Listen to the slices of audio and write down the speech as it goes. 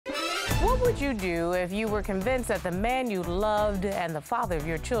What would you do if you were convinced that the man you loved and the father of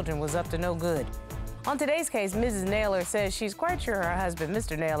your children was up to no good? On today's case, Mrs. Naylor says she's quite sure her husband,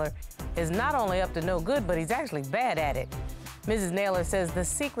 Mr. Naylor, is not only up to no good, but he's actually bad at it. Mrs. Naylor says the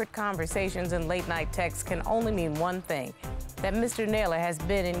secret conversations and late-night texts can only mean one thing, that Mr. Naylor has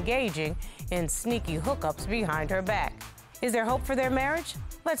been engaging in sneaky hookups behind her back. Is there hope for their marriage?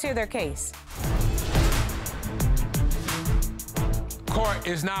 Let's hear their case. Court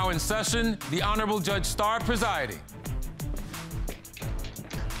is now in session. The Honorable Judge Starr presiding.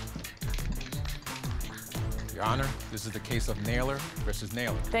 Your Honor, this is the case of Naylor versus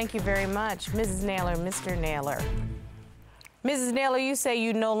Naylor. Thank you very much. Mrs. Naylor, Mr. Naylor. Mrs. Naylor, you say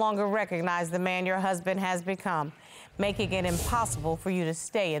you no longer recognize the man your husband has become, making it impossible for you to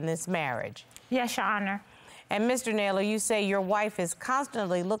stay in this marriage. Yes, Your Honor. And Mr. Naylor, you say your wife is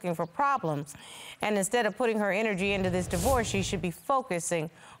constantly looking for problems, and instead of putting her energy into this divorce, she should be focusing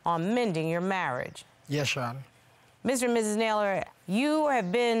on mending your marriage. Yes, Your Honor. Mr. and Mrs. Naylor, you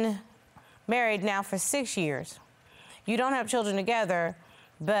have been married now for 6 years. You don't have children together,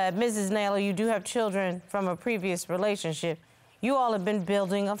 but Mrs. Naylor, you do have children from a previous relationship. You all have been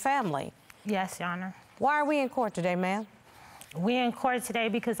building a family. Yes, Your Honor. Why are we in court today, ma'am? We're in court today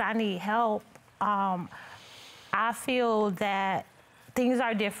because I need help. I feel that things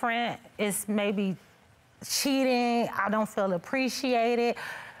are different. It's maybe cheating. I don't feel appreciated.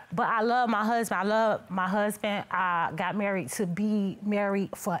 But I love my husband. I love my husband. I got married to be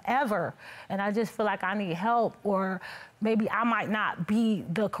married forever. And I just feel like I need help, or maybe I might not be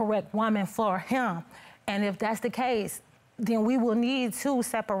the correct woman for him. And if that's the case, then we will need to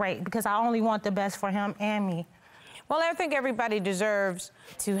separate, because I only want the best for him and me. Well, I think everybody deserves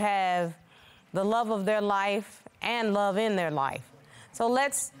to have the love of their life and love in their life. So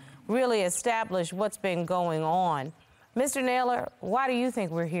let's really establish what's been going on. Mr. Naylor, why do you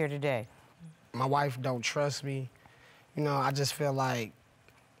think we're here today? My wife don't trust me. You know, I just feel like,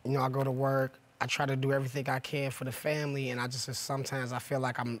 you know, I go to work, I try to do everything I can for the family, and sometimes I feel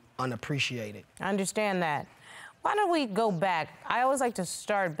like I'm unappreciated. I understand that. Why don't we go back? I always like to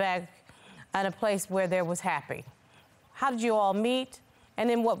start back at a place where there was happy. How did you all meet? And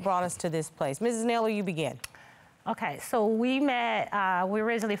then what brought us to this place? Mrs. Naylor, you begin. Okay, so we met, we're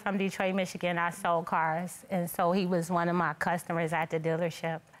originally from Detroit, Michigan. I sold cars, and so he was one of my customers at the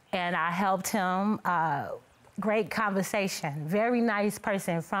dealership. And I helped him, great conversation, very nice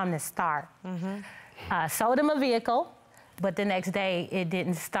person from the start. Sold him a vehicle, but the next day it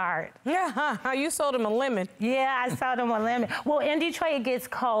didn't start. Yeah, you sold him a lemon. Yeah, I sold him a lemon. Well, in Detroit it gets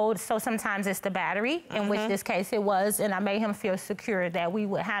cold, so sometimes it's the battery, in which this case it was, and I made him feel secure that we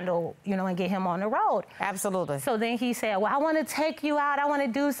would handle, you know, and get him on the road. Absolutely. So then he said, well, I want to take you out, I want to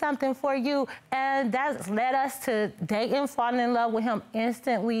do something for you, and that led us to dating, falling in love with him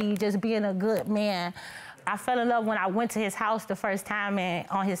instantly, just being a good man. I fell in love when I went to his house the first time, and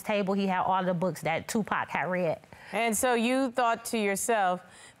on his table he had all the books that Tupac had read. And so you thought to yourself,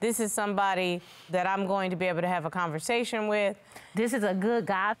 this is somebody that I'm going to be able to have a conversation with. This is a good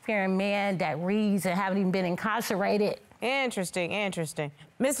God-fearing man that reads and haven't even been incarcerated. Interesting, interesting.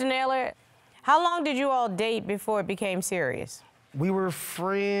 Mr. Naylor, how long did you all date before it became serious? We were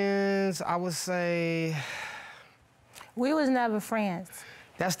friends, I would say. We was never friends.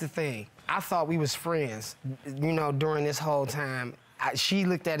 That's the thing. I thought we was friends, you know, during this whole time. She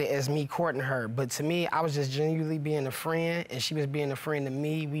looked at it as me courting her, but to me, I was just genuinely being a friend, and she was being a friend to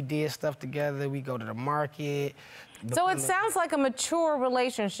me. We did stuff together. We go to the market. So it sounds like a mature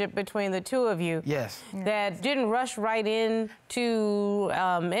relationship between the two of you. Yes. That didn't rush right into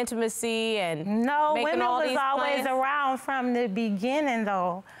intimacy and no, making women all was these always plans? around from the beginning,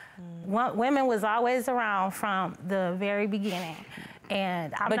 though. Women was always around from the very beginning.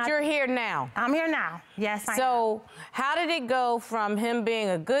 And But you're here now. I'm here now. Yes, I am. So how did it go from him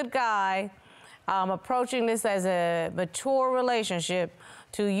being a good guy, approaching this as a mature relationship,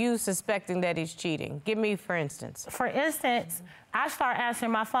 to you suspecting that he's cheating? Give me, for instance. For instance, I start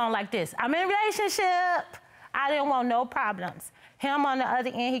answering my phone like this. I'm in a relationship. I didn't want no problems. Him on the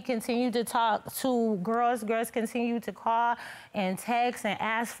other end, he continued to talk to girls. Girls continued to call and text and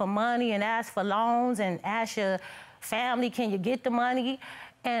ask for money and ask for loans and ask your family, can you get the money?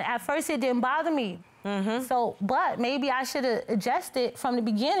 And at first it didn't bother me. So, but maybe I should have adjusted from the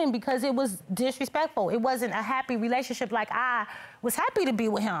beginning, because it was disrespectful. It wasn't a happy relationship. Like, I was happy to be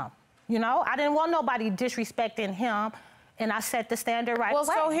with him. You know, I didn't want nobody disrespecting him, and I set the standard right away.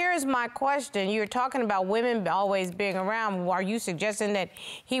 Well, so here's my question. You're talking about women always being around. Are you suggesting that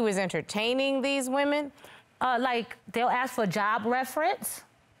he was entertaining these women? Like, they'll ask for job reference.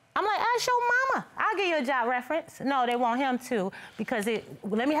 I'm like, ask your mama. I'll give you a job reference. No, they want him to because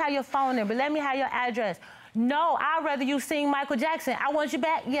let me have your phone number. Let me have your address. No, I'd rather you sing Michael Jackson. I want you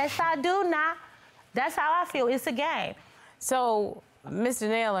back. Yes, I do now. That's how I feel. It's a game. So, Mr.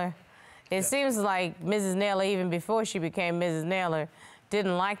 Naylor, it seems like Mrs. Naylor, even before she became Mrs. Naylor,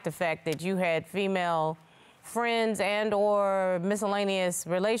 didn't like the fact that you had female friends and or miscellaneous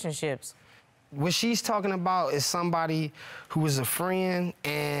relationships. What she's talking about is somebody who was a friend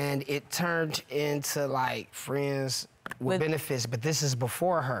and it turned into like friends with benefits, but this is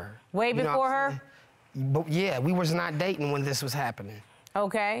before her. Way before her? But yeah, we was not dating when this was happening.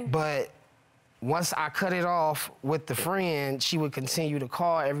 Okay. But once I cut it off with the friend, she would continue to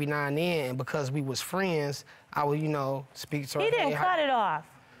call every now and then, and because we was friends, I would, you know, speak to her. He didn't cut it off.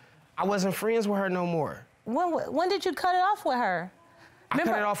 I wasn't friends with her no more. When did you cut it off with her? I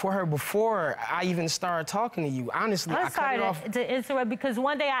cut it off with her before I even started talking to you. Honestly, I cut it off. To interrupt because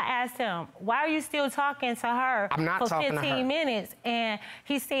one day I asked him, why are you still talking to her for 15 minutes? And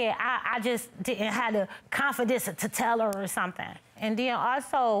he said, I just didn't have the confidence to tell her or something. And then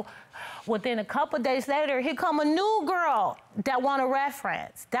also, within a couple of days later, here come a new girl that want a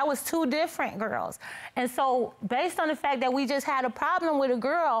reference. That was 2 different girls. And so based on the fact that we just had a problem with a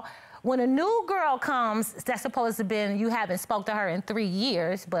girl, when a new girl comes, that's supposed to be, you haven't spoke to her in 3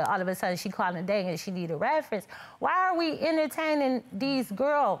 years, but all of a sudden she called a day and she need a reference. Why are we entertaining these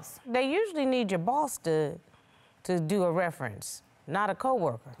girls? They usually need your boss to do a reference, not a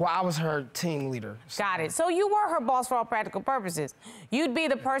coworker. Well, I was her team leader. So. Got it. So you were her boss for all practical purposes. You'd be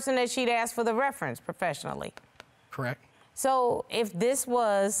the person that she'd ask for the reference professionally. Correct. So if this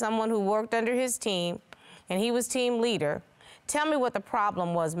was someone who worked under his team and he was team leader, tell me what the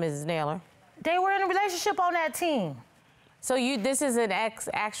problem was, Mrs. Naylor. They were in a relationship on that team. So this is an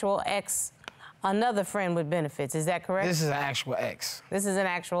actual ex, another friend with benefits, is that correct? This is an actual ex. This is an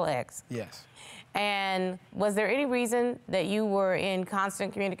actual ex? Yes. And was there any reason that you were in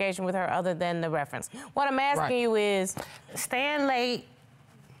constant communication with her other than the reference? What I'm asking you is... Staying late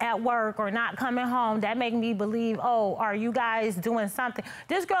at work or not coming home, that make me believe, oh, are you guys doing something?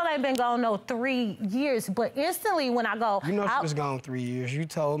 This girl ain't been gone no 3 years, but instantly when I go... You know she was gone 3 years. You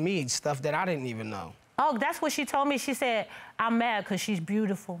told me stuff that I didn't even know. Oh, that's what she told me. She said, I'm mad because she's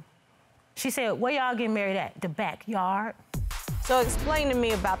beautiful. She said, where y'all getting married at? The backyard. So explain to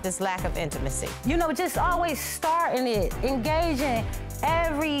me about this lack of intimacy. You know, just always starting it, engaging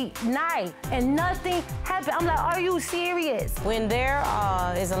every night, and nothing happened. I'm like, are you serious? When there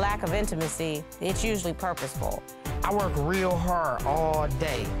is a lack of intimacy, it's usually purposeful. I work real hard all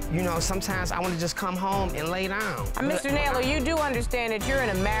day. You know, sometimes I want to just come home and lay down. Mr. Naylor, you do understand that you're in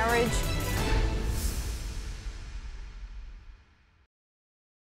a marriage.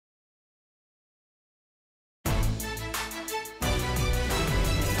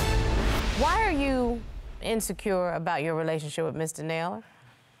 Why are you insecure about your relationship with Mr. Naylor?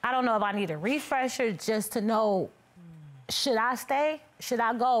 I don't know if I need a refresher just to know, should I stay? Should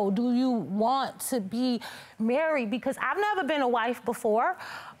I go? Do you want to be married? Because I've never been a wife before.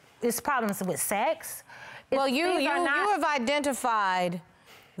 It's problems with sex. Well, you have identified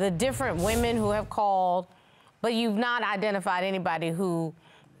the different women who have called, but you've not identified anybody who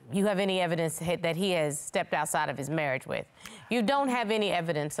you have any evidence that he has stepped outside of his marriage with. You don't have any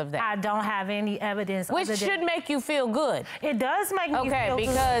evidence of that. I don't have any evidence. Which should make you feel good. It does make me feel good. Okay,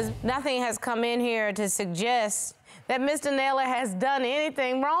 because nothing has come in here to suggest that Mr. Naylor has done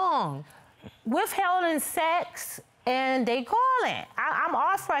anything wrong. Withholding sex, and they calling. I'm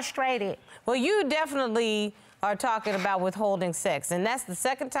all frustrated. Well, you definitely are talking about withholding sex, and that's the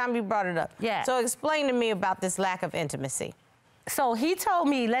second time you brought it up. Yeah. So explain to me about this lack of intimacy. So he told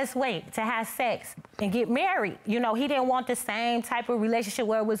me, let's wait to have sex and get married. You know, he didn't want the same type of relationship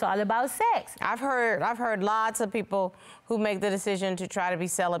where it was all about sex. I've heard lots of people who make the decision to try to be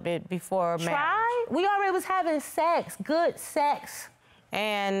celibate before marriage. Try? We already was having sex, good sex.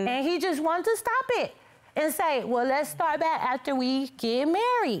 And he just wanted to stop it and say, well, let's start back after we get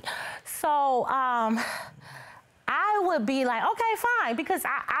married. So, I would be like, okay, fine, because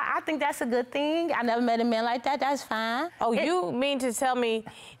I think that's a good thing. I never met a man like that. That's fine. Oh, you mean to tell me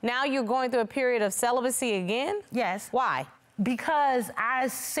now you're going through a period of celibacy again? Yes. Why? Because I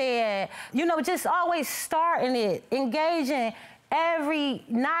said, you know, just always starting it, engaging every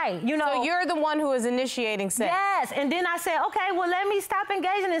night, you know. So you're the one who is initiating sex? Yes, and then I said, okay, well, let me stop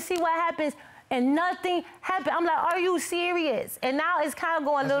engaging and see what happens. And nothing happened. I'm like, are you serious? And now it's kind of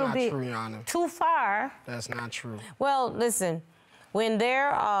going a little bit too far. That's not true. Well, listen, when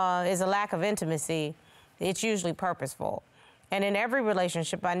there is a lack of intimacy, it's usually purposeful. And in every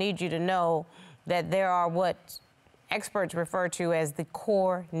relationship, I need you to know that there are what experts refer to as the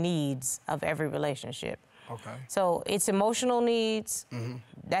core needs of every relationship. Okay. So it's emotional needs.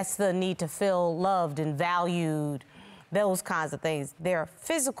 That's the need to feel loved and valued, those kinds of things. There are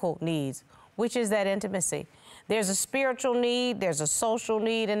physical needs, which is that intimacy. There's a spiritual need, there's a social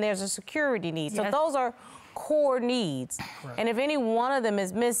need, and there's a security need. So those are core needs. Right. And if any one of them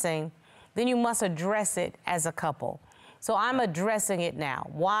is missing, then you must address it as a couple. So I'm addressing it now.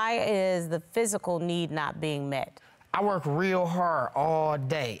 Why is the physical need not being met? I work real hard all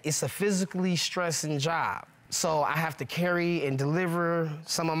day. It's a physically stressing job. So I have to carry and deliver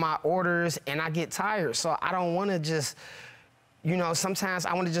some of my orders, and I get tired. So I don't want to just, you know, sometimes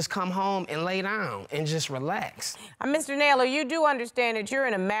I want to just come home and lay down and just relax. Mr. Naylor, you do understand that you're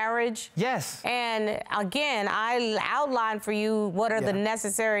in a marriage? Yes. And again, I outlined for you what are the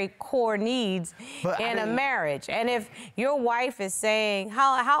necessary core needs in a marriage. And if your wife is saying,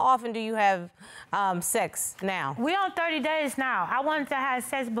 how often do you have sex now? We on 30 days now. I wanted to have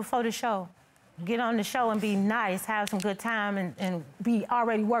sex before the show. Get on the show and be nice, have some good time, and be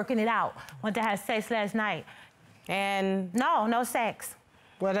already working it out. Wanted to have sex last night. And no sex.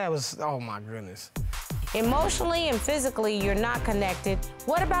 Well, that was, oh my goodness. Emotionally and physically, you're not connected.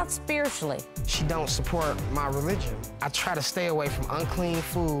 What about spiritually? She don't support my religion. I try to stay away from unclean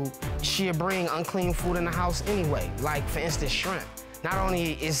food. She'll bring unclean food in the house anyway. Like, for instance, shrimp. Not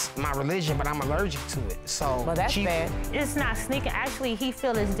only is my religion, but I'm allergic to it. So well, that's bad. It's not sneaking. Actually, he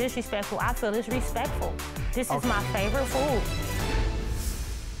feels it's disrespectful. I feel it's respectful. This is my favorite food.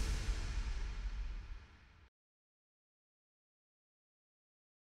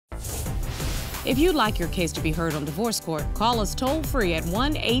 If you'd like your case to be heard on divorce court, call us toll-free at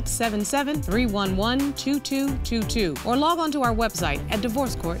 1-877-311-2222 or log on to our website at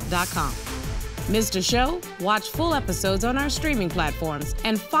divorcecourt.com. Missed a show? Watch full episodes on our streaming platforms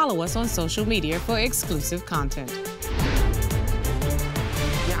and follow us on social media for exclusive content.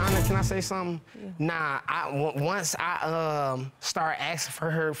 Yeah, Anna, can I say something? Nah, once I start asking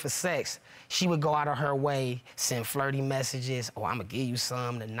for her for sex, she would go out of her way, send flirty messages. Oh, I'm gonna give you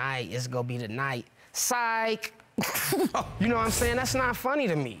some tonight. It's gonna be the night. Psych. You know what I'm saying? That's not funny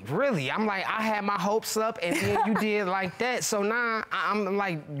to me, really. I'm like, I had my hopes up, and then you did like that. So now I'm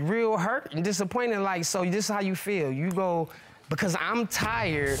like real hurt and disappointed. Like, so this is how you feel. You go, because I'm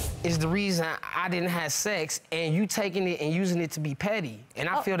tired is the reason I didn't have sex, and you taking it and using it to be petty. And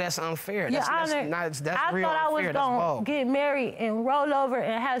I feel that's unfair. Yeah, That's real I unfair. thought I was gonna get married and roll over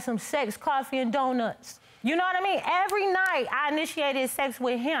and have some sex, coffee, and donuts. You know what I mean? Every night I initiated sex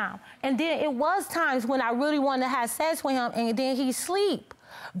with him. And then it was times when I really wanted to have sex with him and then he'd sleep.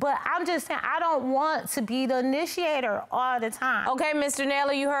 But I'm just saying, I don't want to be the initiator all the time. Okay, Mr.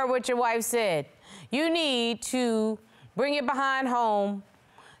 Naylor, you heard what your wife said. You need to bring it behind home,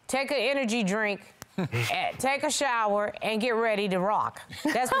 take an energy drink, take a shower, and get ready to rock.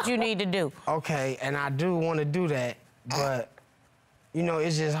 That's what you need to do. Okay, and I do want to do that, but, you know,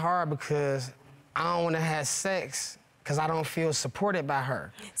 it's just hard because I don't want to have sex because I don't feel supported by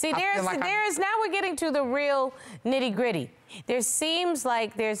her. See, now we're getting to the real nitty gritty. There seems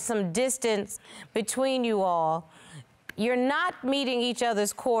like there's some distance between you all. You're not meeting each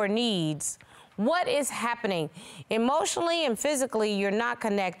other's core needs. What is happening? Emotionally and physically, you're not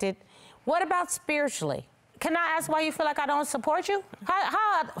connected. What about spiritually? Can I ask why you feel like I don't support you?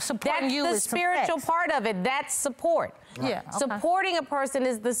 How supporting you is the spiritual sex. part of it. That's support. Right. Yeah. Okay. Supporting a person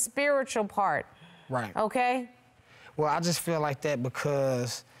is the spiritual part. Right. Okay? Well, I just feel like that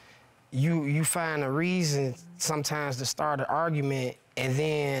because you find a reason sometimes to start an argument, and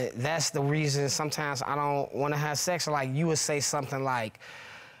then that's the reason sometimes I don't want to have sex. Like, you would say something like,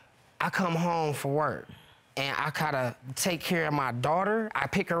 I come home from work, and I gotta take care of my daughter. I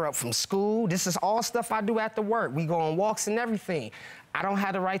pick her up from school. This is all stuff I do after work. We go on walks and everything. I don't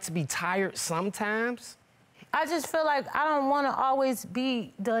have the right to be tired sometimes. I just feel like I don't want to always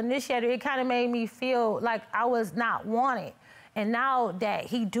be the initiator. It kind of made me feel like I was not wanted. And now that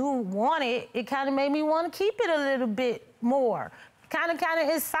he do want it, it kind of made me want to keep it a little bit more. Kind of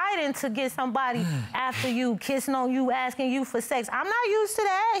exciting to get somebody after you, kissing on you, asking you for sex. I'm not used to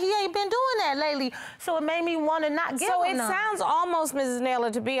that. He ain't been doing that lately. So it made me want to not get So him it sounds almost, Mrs.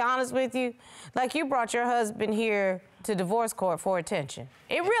 Naylor, to be honest with you, like you brought your husband here to divorce court for attention.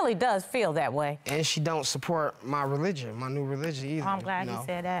 It really does feel that way. And she don't support my religion, my new religion either. I'm glad you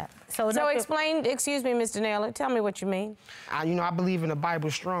said that. So explain, excuse me, Mr. Naylor, tell me what you mean. I believe in the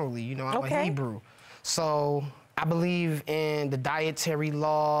Bible strongly. You know, I'm a Hebrew. So I believe in the dietary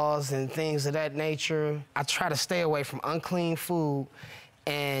laws and things of that nature. I try to stay away from unclean food,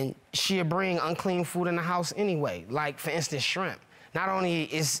 and she'll bring unclean food in the house anyway. Like, for instance, shrimp. not only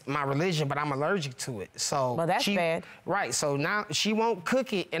is my religion, but I'm allergic to it. So well, that's bad. Right. So now she won't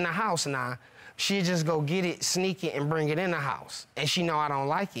cook it in the house now. She'll just go get it, sneak it, and bring it in the house. And she know I don't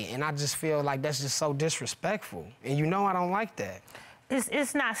like it. And I just feel like that's just so disrespectful. And you know I don't like that.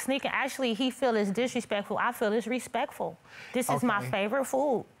 It's not sneaking. Actually, he feels it's disrespectful. I feel it's respectful. This is my favorite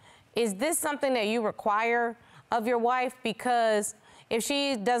food. Is this something that you require of your wife? Because if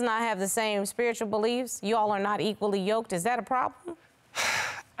she does not have the same spiritual beliefs, you all are not equally yoked. Is that a problem?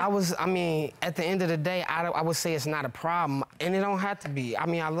 I mean, at the end of the day, I would say it's not a problem. And it don't have to be. I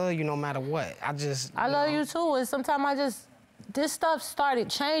mean, I love you no matter what. I love you too. And sometimes this stuff started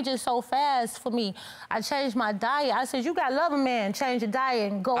changing so fast for me. I changed my diet. I said, you gotta love a man, change your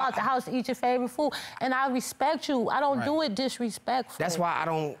diet and go out the house to eat your favorite food. And I respect you. I don't do it disrespectful. That's why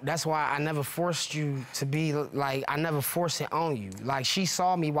I never forced you to be like, I never forced it on you. Like, she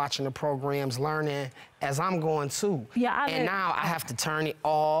saw me watching the programs, learning as I'm going too. Yeah, and now I have to turn it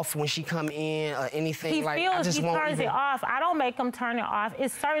off when she come in or anything. He like, feels I just he won't turns it off. I don't make him turn it off.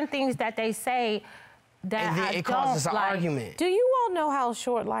 It's certain things that they say that and then it causes an argument. Do you all know how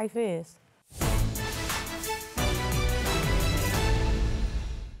short life is?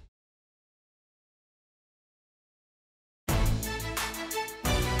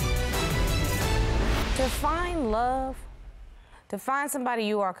 To find love, to find somebody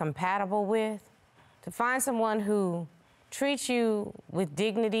you are compatible with, to find someone who treats you with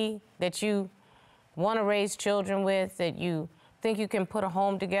dignity, that you want to raise children with, that you think you can put a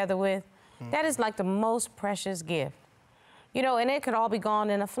home together with, that is like the most precious gift. You know, and it could all be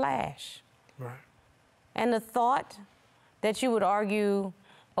gone in a flash. Right. And the thought that you would argue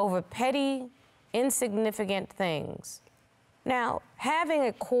over petty, insignificant things. Now, having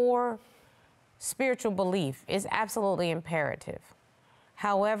a core spiritual belief is absolutely imperative.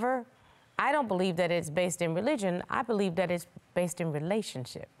 However, I don't believe that it's based in religion. I believe that it's based in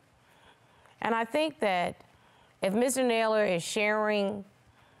relationship. And I think that if Mr. Naylor is sharing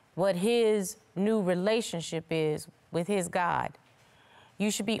what his new relationship is with his God, you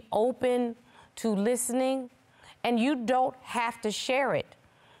should be open to listening, and you don't have to share it,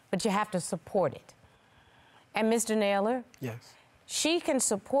 but you have to support it. And Mr. Naylor, yes, she can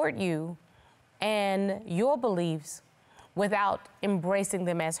support you and your beliefs without embracing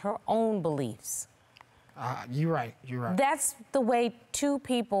them as her own beliefs. You're right, you're right. That's the way two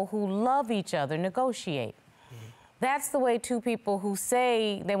people who love each other negotiate. That's the way two people who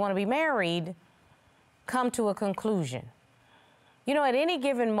say they want to be married come to a conclusion. You know, at any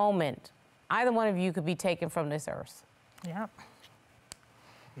given moment, either one of you could be taken from this earth. Yep.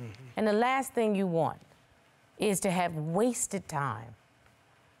 And the last thing you want is to have wasted time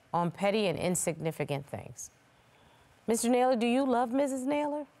on petty and insignificant things. Mr. Naylor, do you love Mrs.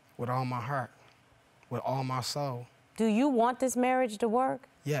 Naylor? With all my heart, with all my soul. Do you want this marriage to work?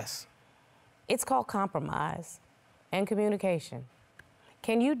 Yes. It's called compromise and communication.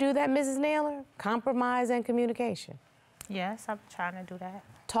 Can you do that, Mrs. Naylor? Compromise and communication. Yes, I'm trying to do that.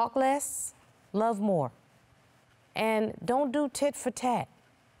 Talk less, love more. And don't do tit for tat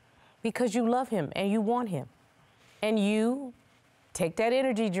because you love him and you want him. And you take that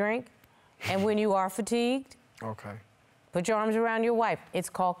energy drink, and when you are fatigued, okay, put your arms around your wife. It's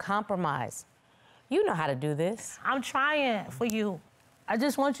called compromise. You know how to do this. I'm trying for you. I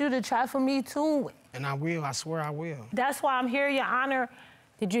just want you to try for me too. And I will, I swear I will. That's why I'm here, Your Honor.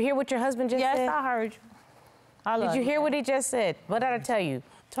 Did you hear what your husband just said? Yes, I heard you. I love Did you hear what he just said? What did I tell you?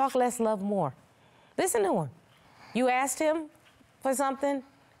 Talk less, love more. Listen to him. You asked him for something.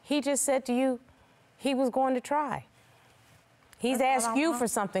 He just said to you he was going to try. He's asked you for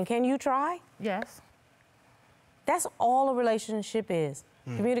something. Can you try? Yes. That's all a relationship is.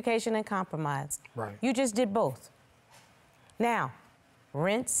 Communication and compromise. Right. You just did both. Now,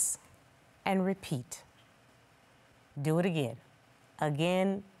 rinse and repeat. Do it again.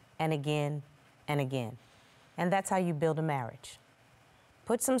 Again and again and again. And that's how you build a marriage.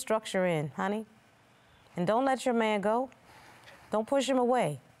 Put some structure in, honey. And don't let your man go. Don't push him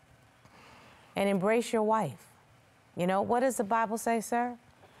away. And embrace your wife. You know, what does the Bible say, sir?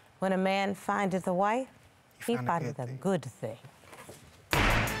 When a man findeth a wife, he findeth a good thing.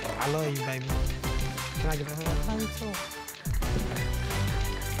 I love you, baby. Can I get a hug? Love you too.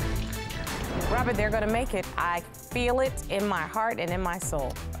 Robert, they're gonna make it. I feel it in my heart and in my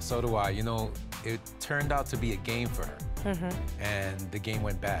soul. So do I. You know, it turned out to be a game for her. And the game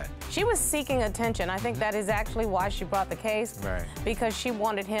went bad. She was seeking attention. I think that is actually why she brought the case. Right. Because she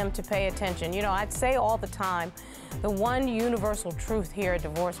wanted him to pay attention. You know, I'd say all the time, the one universal truth here at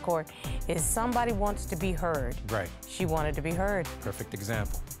divorce court is somebody wants to be heard. Right. She wanted to be heard. Perfect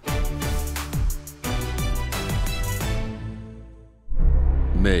example.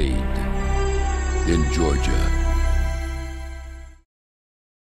 made in Georgia.